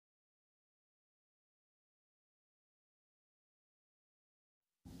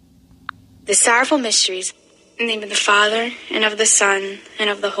The Sorrowful Mysteries. In the name of the Father, and of the Son, and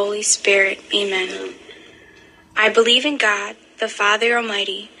of the Holy Spirit. Amen. I believe in God, the Father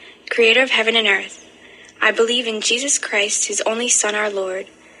Almighty, creator of heaven and earth. I believe in Jesus Christ, his only Son, our Lord.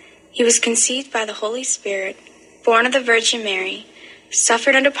 He was conceived by the Holy Spirit, born of the Virgin Mary,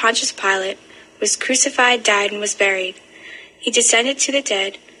 suffered under Pontius Pilate, was crucified, died, and was buried. He descended to the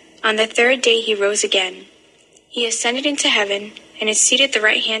dead. On the third day he rose again. He ascended into heaven, and is seated at the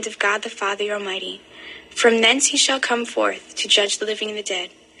right hand of God the Father Almighty. From thence he shall come forth to judge the living and the dead.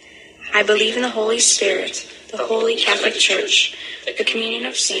 I believe in the Holy Spirit, the Holy Catholic Church, the communion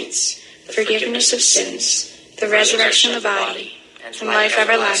of saints, the forgiveness of sins, the resurrection of the body, and life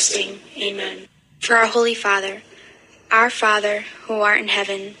everlasting. Amen. For our Holy Father, our Father, who art in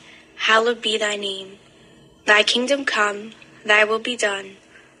heaven, hallowed be thy name. Thy kingdom come, thy will be done,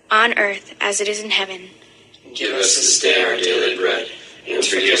 on earth as it is in heaven. Give us this day our daily bread, and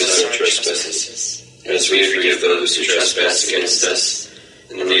forgive us our trespasses, as we forgive those who trespass against us.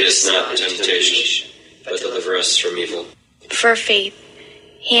 And lead us not into temptation, but deliver us from evil. For faith.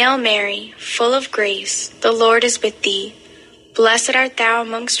 Hail Mary, full of grace, the Lord is with thee. Blessed art thou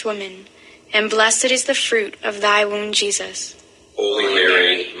amongst women, and blessed is the fruit of thy womb, Jesus. Holy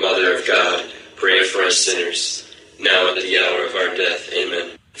Mary, Mother of God, pray for us sinners, now and at the hour of our death.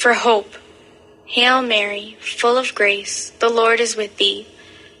 Amen. For hope. Hail Mary, full of grace, the Lord is with thee.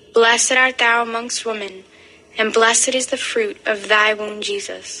 Blessed art thou amongst women, and blessed is the fruit of thy womb,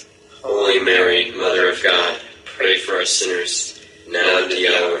 Jesus. Holy Mary, Mother of God, pray for us sinners, now and at the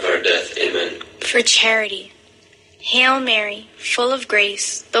hour of our death. Amen. For charity. Hail Mary, full of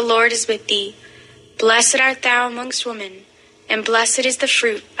grace, the Lord is with thee. Blessed art thou amongst women, and blessed is the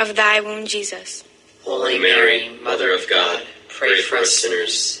fruit of thy womb, Jesus. Holy Mary, Mother of God, pray for us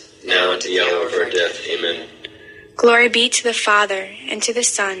sinners, now and at the hour of our death. Amen. Glory be to the Father, and to the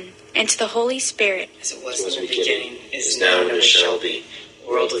Son, and to the Holy Spirit. As it was in the beginning, is now, and ever shall be,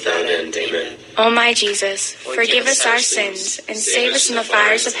 world without end. Amen. O my Jesus, forgive us our sins, and save us from the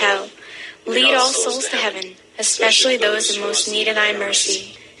fires of hell. Lead all souls to heaven, especially those in most need of thy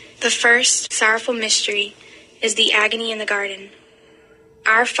mercy. The first sorrowful mystery is the agony in the garden.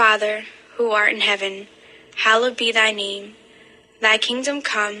 Our Father, who art in heaven, hallowed be thy name. Thy kingdom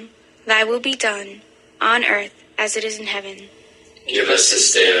come, thy will be done, on earth as it is in heaven. Give us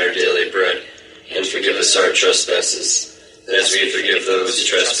this day our daily bread, and forgive us our trespasses, as we forgive those who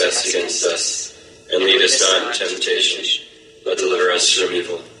trespass against us. And lead us not into temptation, but deliver us from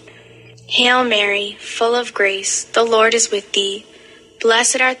evil. Hail Mary, full of grace, the Lord is with thee.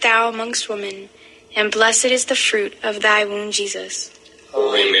 Blessed art thou amongst women, and blessed is the fruit of thy womb, Jesus.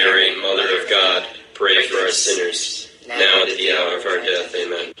 Holy Mary, Mother of God, pray for us sinners, now and at the hour of our death.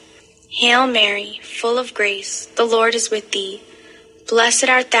 Amen. Hail Mary, full of grace, the Lord is with thee. Blessed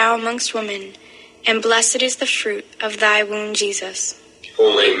art thou amongst women, and blessed is the fruit of thy womb, Jesus.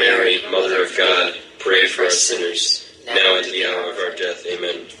 Holy Mary, Mother of God, pray for us sinners, now and at the hour of our death.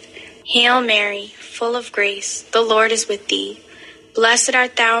 Amen. Hail Mary, full of grace, the Lord is with thee. Blessed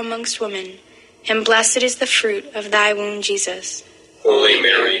art thou amongst women, and blessed is the fruit of thy womb, Jesus. Holy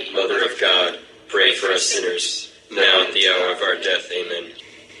Mary, Mother of God, pray for us sinners, now at the hour of our death. Amen.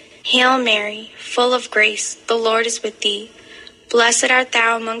 Hail Mary, full of grace, the Lord is with thee. Blessed art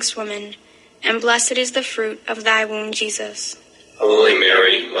thou amongst women, and blessed is the fruit of thy womb, Jesus. Holy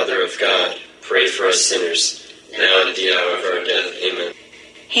Mary, Mother of God, pray for us sinners, now at the hour of our death. Amen.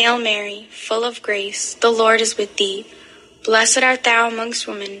 Hail Mary, full of grace, the Lord is with thee. Blessed art thou amongst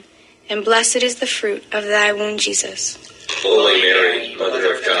women, and blessed is the fruit of thy womb, Jesus. Holy Mary,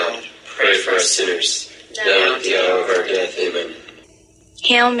 Mother of God, pray for us sinners, now at the hour of our death. Amen.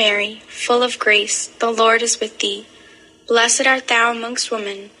 Hail Mary, full of grace, the Lord is with thee. Blessed art thou amongst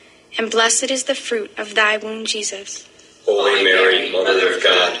women, and blessed is the fruit of thy womb, Jesus. Holy Mary, Mother of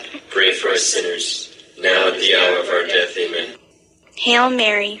God, pray for us sinners, now at the hour of our death. Amen. Hail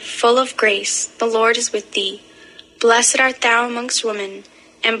Mary, full of grace, the Lord is with thee. Blessed art thou amongst women,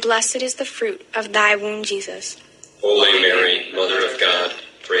 and blessed is the fruit of thy womb, Jesus. Holy Mary, Mother of God,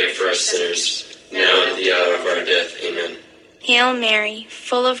 pray for us sinners, now at the hour of our death. Amen. Hail Mary,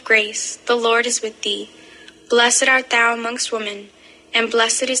 full of grace, the Lord is with thee. Blessed art thou amongst women, and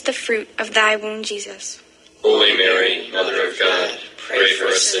blessed is the fruit of thy womb, Jesus. Holy Mary, Mother of God, pray for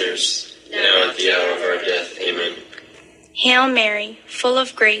us sinners, now at the hour of our death. Amen. Hail Mary, full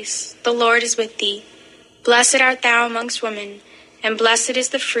of grace, the Lord is with thee. Blessed art thou amongst women, and blessed is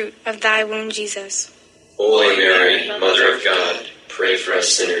the fruit of thy womb, Jesus. Holy Mary, Mother of God, pray for us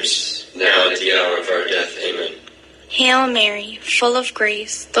sinners, now at the hour of our death. Amen. Hail Mary, full of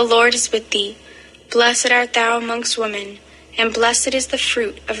grace, the Lord is with thee. Blessed art thou amongst women, and blessed is the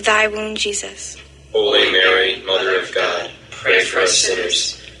fruit of thy womb, Jesus. Holy Mary, Mother of God, pray for us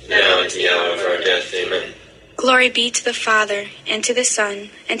sinners, now at the hour of our death. Amen. Glory be to the Father, and to the Son,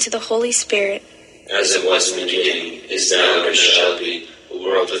 and to the Holy Spirit. As it was in the beginning, is now, and shall be, a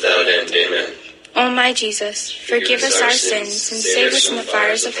world without end. Amen. O my Jesus, forgive us our sins, and save us from the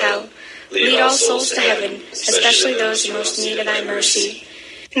fires of hell. Lead all souls to heaven, especially those in most need of thy mercy.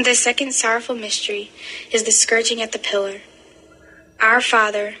 The second sorrowful mystery is the scourging at the pillar. Our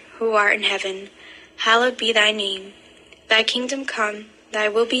Father, who art in heaven, hallowed be thy name. Thy kingdom come, thy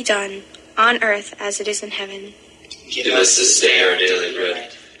will be done, on earth as it is in heaven. Give us this day our daily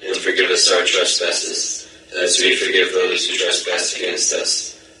bread, and forgive us our trespasses, as we forgive those who trespass against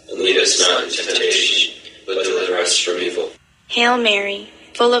us. And lead us not into temptation, but deliver us from evil. Hail Mary,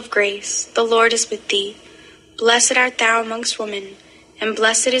 full of grace, the Lord is with thee. Blessed art thou amongst women, and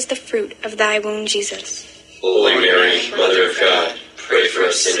blessed is the fruit of thy womb, Jesus. Holy Mary, Mother of God, pray for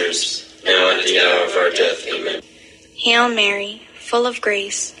us sinners, now at the hour of our death. Amen. Hail Mary, full of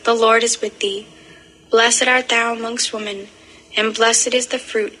grace, the Lord is with thee. Blessed art thou amongst women, and blessed is the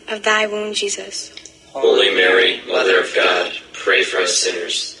fruit of thy womb, Jesus. Holy Mary, Mother of God, pray for us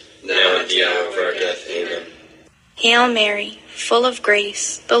sinners, now at the hour of our death. Amen. Hail Mary, full of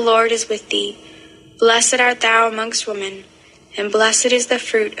grace, the Lord is with thee. Blessed art thou amongst women, and blessed is the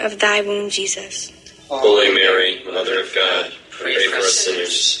fruit of thy womb, Jesus. Holy Mary, Mother of God, pray for us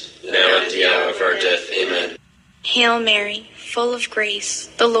sinners, now at the hour of our death. Amen. Hail Mary, full of grace,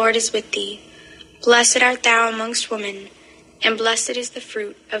 the Lord is with thee. Blessed art thou amongst women, and blessed is the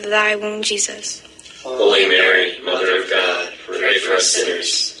fruit of thy womb, Jesus. Holy Mary, Mother of God, pray for us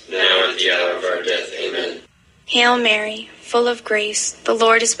sinners, now at the hour of our death. Amen. Hail Mary, full of grace, the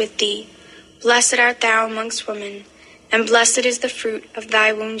Lord is with thee. Blessed art thou amongst women, and blessed is the fruit of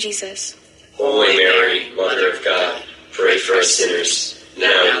thy womb, Jesus. Holy Mary, Mother of God, pray for us sinners,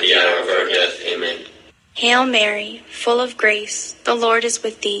 now at the hour of our death. Amen. Hail Mary, full of grace, the Lord is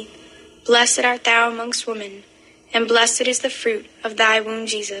with thee. Blessed art thou amongst women, and blessed is the fruit of thy womb,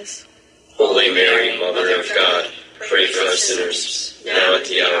 Jesus. Holy Mary, Mother of God, pray for us sinners, now at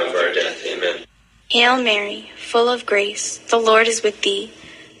the hour of our death. Amen. Hail Mary, full of grace, the Lord is with thee.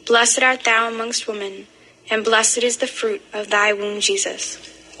 Blessed art thou amongst women, and blessed is the fruit of thy womb, Jesus.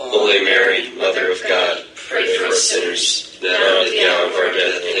 Holy Mary, Mother of God, pray for us sinners, now at the hour of our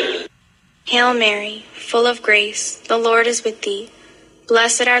death. Amen. Hail Mary, full of grace, the Lord is with thee.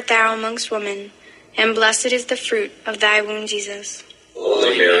 Blessed art thou amongst women, and blessed is the fruit of thy womb, Jesus.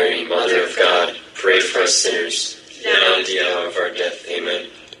 Holy Mary, Mother of God, pray for us sinners, now at the hour of our death. Amen.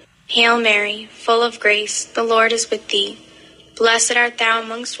 Hail Mary, full of grace, the Lord is with thee. Blessed art thou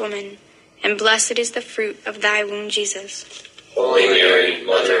amongst women, and blessed is the fruit of thy womb, Jesus. Holy Mary,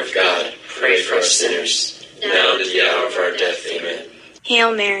 Mother of God, pray for us sinners, now at the hour of our death. Amen.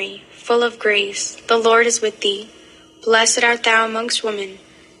 Hail Mary, full of grace, the Lord is with thee. Blessed art thou amongst women,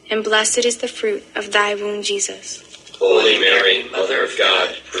 and blessed is the fruit of thy womb, Jesus. Holy Mary, Mother of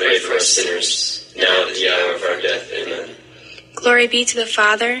God, pray for us sinners, now at the hour of our death. Amen. Glory be to the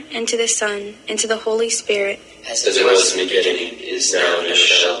Father, and to the Son, and to the Holy Spirit. As it was in the beginning, is now, and ever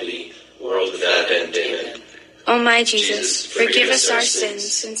shall be, world without end. Amen. O my Jesus, forgive us our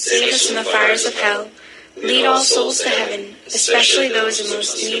sins, and save us from the fires of hell. Lead all souls to heaven, especially those in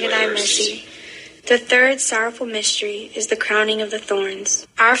most need of thy mercy. The third sorrowful mystery is the crowning of the thorns.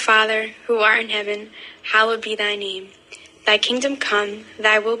 Our Father, who art in heaven, hallowed be thy name. Thy kingdom come,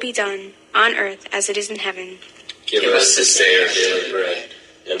 thy will be done, on earth as it is in heaven. Give us this day our daily bread,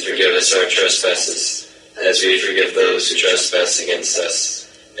 and forgive us our trespasses, as we forgive those who trespass against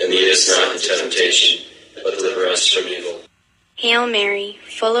us. And lead us not into temptation, but deliver us from evil. Hail Mary,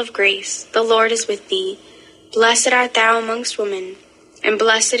 full of grace, the Lord is with thee. Blessed art thou amongst women, and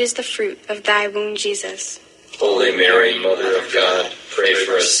blessed is the fruit of thy womb, Jesus. Holy Mary, Mother of God, pray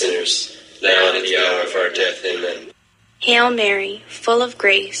for us sinners, now and at the hour of our death. Amen. Hail Mary, full of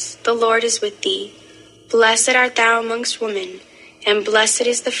grace, the Lord is with thee. Blessed art thou amongst women, and blessed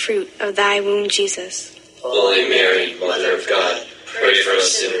is the fruit of thy womb, Jesus. Holy Mary, Mother of God, pray for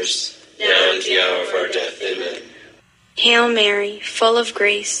us sinners, now and at the hour of our death. Amen. Hail Mary, full of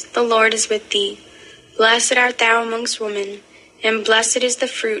grace, the Lord is with thee. Blessed art thou amongst women, and blessed is the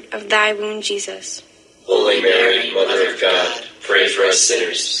fruit of thy womb, Jesus. Holy Mary, Mother of God, pray for us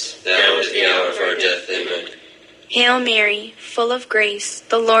sinners, now and at the hour of our death. Amen. Hail Mary, full of grace,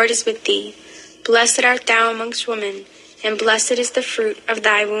 the Lord is with thee. Blessed art thou amongst women, and blessed is the fruit of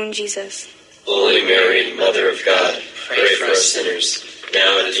thy womb, Jesus. Holy Mary, Mother of God, pray for us sinners,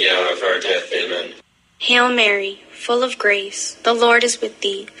 now and at the hour of our death. Amen. Hail Mary, full of grace, the Lord is with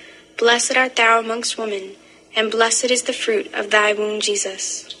thee. Blessed art thou amongst women, and blessed is the fruit of thy womb,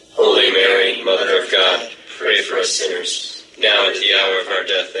 Jesus. Holy Mary, Mother of God, pray for us sinners, now and at the hour of our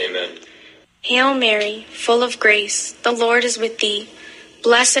death. Amen. Hail Mary, full of grace, the Lord is with thee.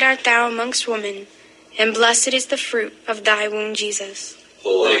 Blessed art thou amongst women, and blessed is the fruit of thy womb, Jesus.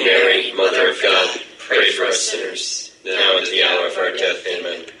 Holy Mary, Mother of God, pray for us sinners, now and at the hour of our death.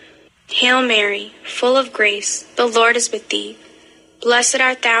 Amen. Hail Mary, full of grace, the Lord is with thee. Blessed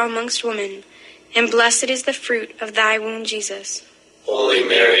art thou amongst women, and blessed is the fruit of thy womb, Jesus. Holy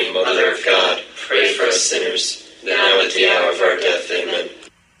Mary, Mother of God, pray for us sinners, now and at the hour of our death. Amen.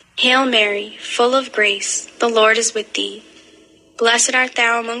 Hail Mary, full of grace, the Lord is with thee. Blessed art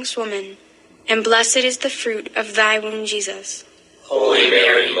thou amongst women, and blessed is the fruit of thy womb, Jesus. Holy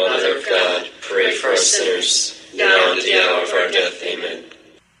Mary, Mother of God, pray for us sinners, now and at the hour of our death. Amen.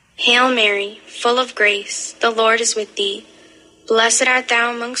 Hail Mary, full of grace, the Lord is with thee. Blessed art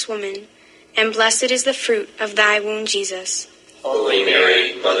thou amongst women, and blessed is the fruit of thy womb, Jesus. Holy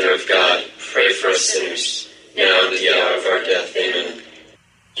Mary, Mother of God, pray for us sinners, now and at the hour of our death. Amen.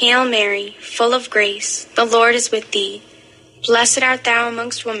 Hail Mary, full of grace, the Lord is with thee. Blessed art thou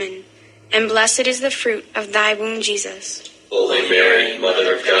amongst women, and blessed is the fruit of thy womb, Jesus. Holy Mary,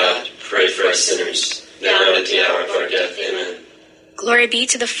 Mother of God, pray for us sinners, now and at the hour of our death. Amen. Glory be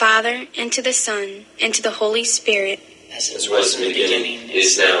to the Father, and to the Son, and to the Holy Spirit. As it was in the beginning,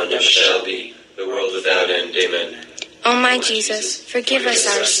 is now, and ever shall be, the world without end. Amen. O my Jesus, forgive us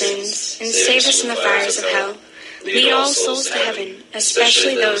our sins, and save us from the fires of hell. Lead all souls to heaven,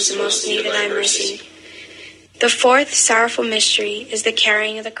 especially those in most need of thy mercy. The fourth sorrowful mystery is the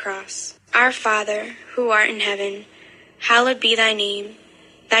carrying of the cross. Our Father, who art in heaven, hallowed be thy name.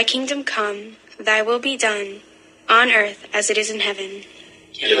 Thy kingdom come, thy will be done, on earth as it is in heaven.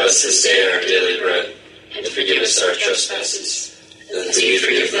 Give us this day our daily bread, and forgive us our trespasses, as we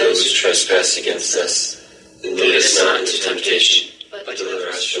forgive those who trespass against us. And lead us not into temptation, but deliver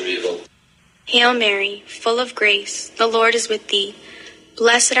us from evil. Hail Mary, full of grace, the Lord is with thee.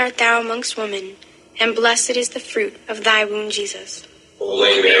 Blessed art thou amongst women, and blessed is the fruit of thy womb, Jesus.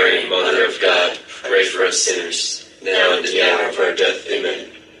 Holy Mary, Mother of God, pray for us sinners, now and at the hour of our death.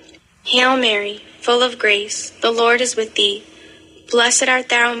 Amen. Hail Mary, full of grace, the Lord is with thee. Blessed art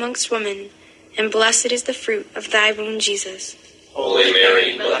thou amongst women, and blessed is the fruit of thy womb, Jesus. Holy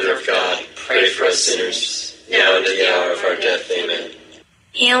Mary, Mother of God, pray for us sinners, now and at the hour of our death. Amen.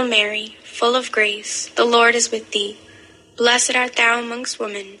 Hail Mary, full of grace, the Lord is with thee. Blessed art thou amongst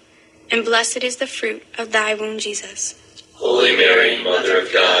women, and blessed is the fruit of thy womb, Jesus. Holy Mary, Mother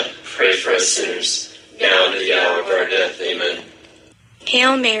of God, pray for us sinners, now and at the hour of our death. Amen.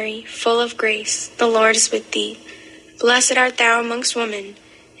 Hail Mary, full of grace, the Lord is with thee. Blessed art thou amongst women,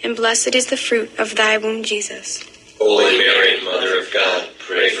 and blessed is the fruit of thy womb, Jesus. Holy Mary, Mother of God,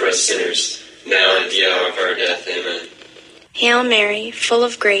 pray for us sinners, now and at the hour of our death. Amen. Hail Mary, full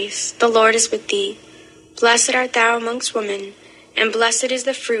of grace, the Lord is with thee. Blessed art thou amongst women, and blessed is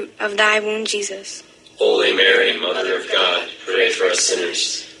the fruit of thy womb, Jesus. Holy Mary, Mother of God, pray for us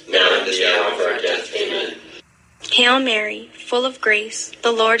sinners, now and at the hour of our death. Amen. Hail Mary, full of grace,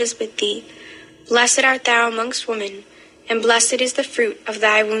 the Lord is with thee. Blessed art thou amongst women, and blessed is the fruit of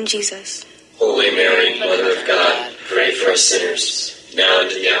thy womb, Jesus. Holy Mary, Mother of God, pray for us sinners, now and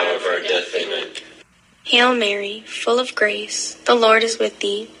at the hour of our death. Amen. Hail Mary, full of grace, the Lord is with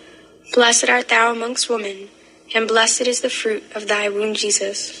thee. Blessed art thou amongst women, and blessed is the fruit of thy womb,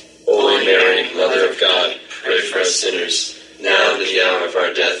 Jesus. Holy Mary, Mother of God, pray for us sinners, now and at the hour of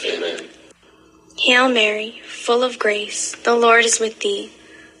our death. Amen. Hail Mary, full of grace, the Lord is with thee.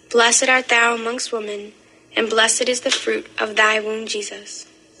 Blessed art thou amongst women, and blessed is the fruit of thy womb, Jesus.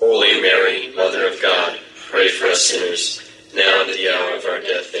 Holy Mary, Mother of God, pray for us sinners, now and at the hour of our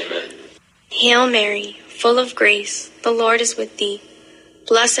death. Amen. Hail Mary, full of grace, the Lord is with thee.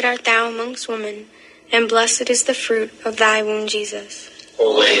 Blessed art thou amongst women, and blessed is the fruit of thy womb, Jesus.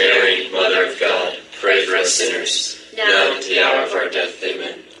 Holy Mary, Mother of God, pray for us sinners, now and at the hour of our death.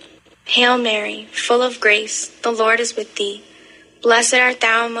 Amen. Hail Mary, full of grace, the Lord is with thee. Blessed art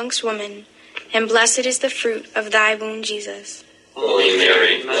thou amongst women, and blessed is the fruit of thy womb, Jesus. Holy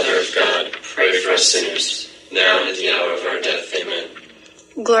Mary, Mother of God, pray for us sinners, now and at the hour of our death. Amen.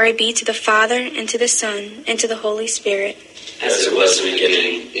 Glory be to the Father, and to the Son, and to the Holy Spirit. As it was in the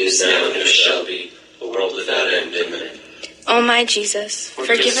beginning, is now, and ever shall be, a world without end. Amen. O my Jesus,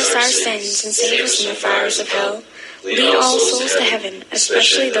 forgive us our sins, and save us from the fires of hell. Lead all souls to heaven,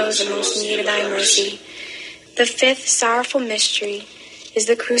 especially those in most need of thy mercy. The fifth sorrowful mystery is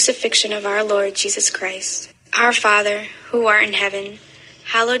the crucifixion of our Lord Jesus Christ. Our Father, who art in heaven,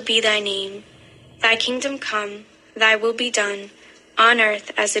 hallowed be thy name. Thy kingdom come, thy will be done, on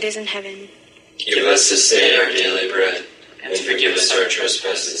earth as it is in heaven. Give us this day our daily bread, and forgive us our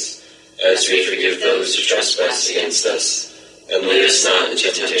trespasses, as we forgive those who trespass against us. And lead us not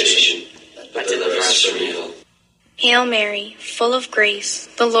into temptation, but deliver us from evil. Hail Mary, full of grace,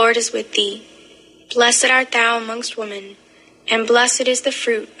 the Lord is with thee. Blessed art thou amongst women, and blessed is the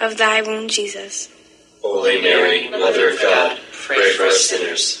fruit of thy womb, Jesus. Holy Mary, Mother of God, pray for us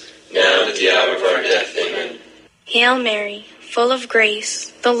sinners, now and at the hour of our death. Amen. Hail Mary, full of grace,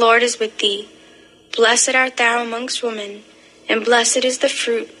 the Lord is with thee. Blessed art thou amongst women, and blessed is the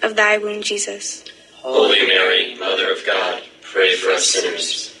fruit of thy womb, Jesus. Holy Mary, Mother of God, pray for us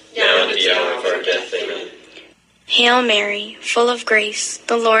sinners, now and at the hour of our death. Amen. Hail Mary, full of grace,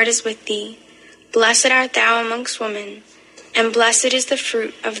 the Lord is with thee. Blessed art thou amongst women, and blessed is the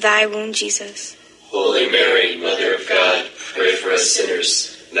fruit of thy womb, Jesus. Holy Mary, Mother of God, pray for us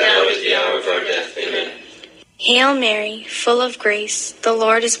sinners, now and at the hour of our death. Amen. Hail Mary, full of grace, the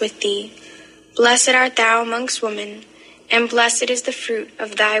Lord is with thee. Blessed art thou amongst women, and blessed is the fruit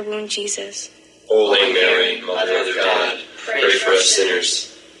of thy womb, Jesus. Holy Mary, Mother of God, pray for us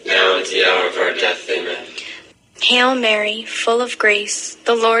sinners, now and at the hour of our death. Amen. Hail Mary, full of grace,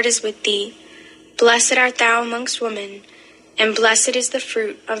 the Lord is with thee. Blessed art thou amongst women, and blessed is the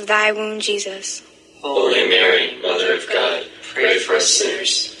fruit of thy womb, Jesus. Holy Mary, Mother of God, pray for us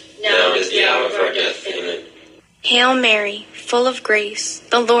sinners, now and at the hour of our death. Amen. Hail Mary, full of grace,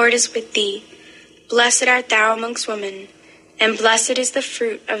 the Lord is with thee. Blessed art thou amongst women, and blessed is the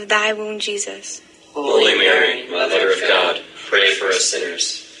fruit of thy womb, Jesus. Holy Mary, Mother of God, pray for us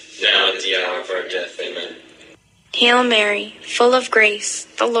sinners, now and at the hour of our death. Amen. Hail Mary, full of grace,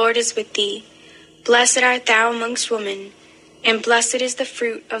 the Lord is with thee. Blessed art thou amongst women, and blessed is the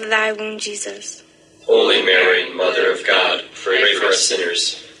fruit of thy womb, Jesus. Holy Mary, Mother of God, pray for us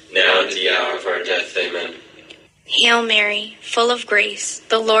sinners, now and at the hour of our death. Amen. Hail Mary, full of grace,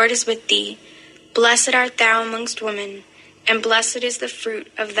 the Lord is with thee. Blessed art thou amongst women, and blessed is the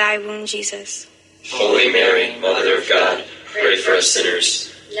fruit of thy womb, Jesus. Holy Mary, Mother of God, pray for us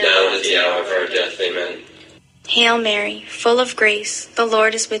sinners, now and at the hour of our death. Amen. Hail Mary, full of grace, the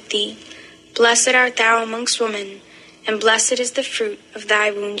Lord is with thee. Blessed art thou amongst women, and blessed is the fruit of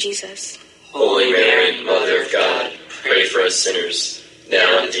thy womb, Jesus. Holy Mary, Mother of God, pray for us sinners,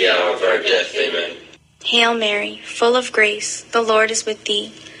 now and at the hour of our death. Amen. Hail Mary, full of grace, the Lord is with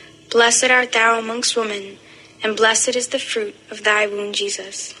thee. Blessed art thou amongst women, and blessed is the fruit of thy womb,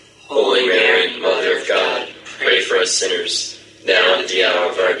 Jesus. Holy Mary, Mother of God, pray for us sinners, now and at the hour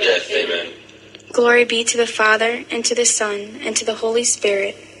of our death. Amen. Glory be to the Father, and to the Son, and to the Holy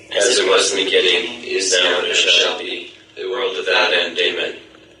Spirit. As it was in the beginning, is now, and ever shall be, the world without end. Amen.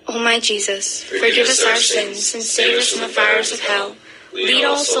 O my Jesus, forgive us our sins, and save us from the fires of hell. Lead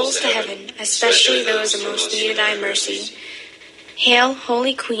all souls to heaven, especially those in most need of thy mercy. Hail,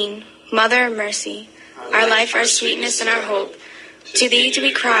 Holy Queen, Mother of Mercy, our life, our sweetness, and our hope. To thee do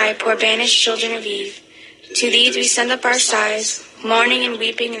we cry, poor banished children of Eve. To thee do we send up our sighs, mourning and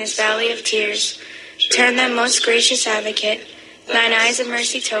weeping in this valley of tears. Turn then, most gracious Advocate, thine eyes of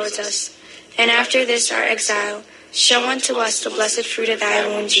mercy towards us, and after this our exile, show unto us the blessed fruit of thy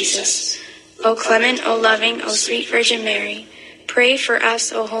womb, Jesus. O clement, O loving, O sweet Virgin Mary, pray for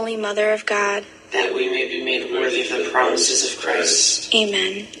us, O Holy Mother of God, that we may be made worthy of the promises of Christ.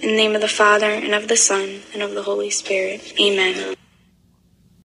 Amen. In the name of the Father, and of the Son, and of the Holy Spirit. Amen.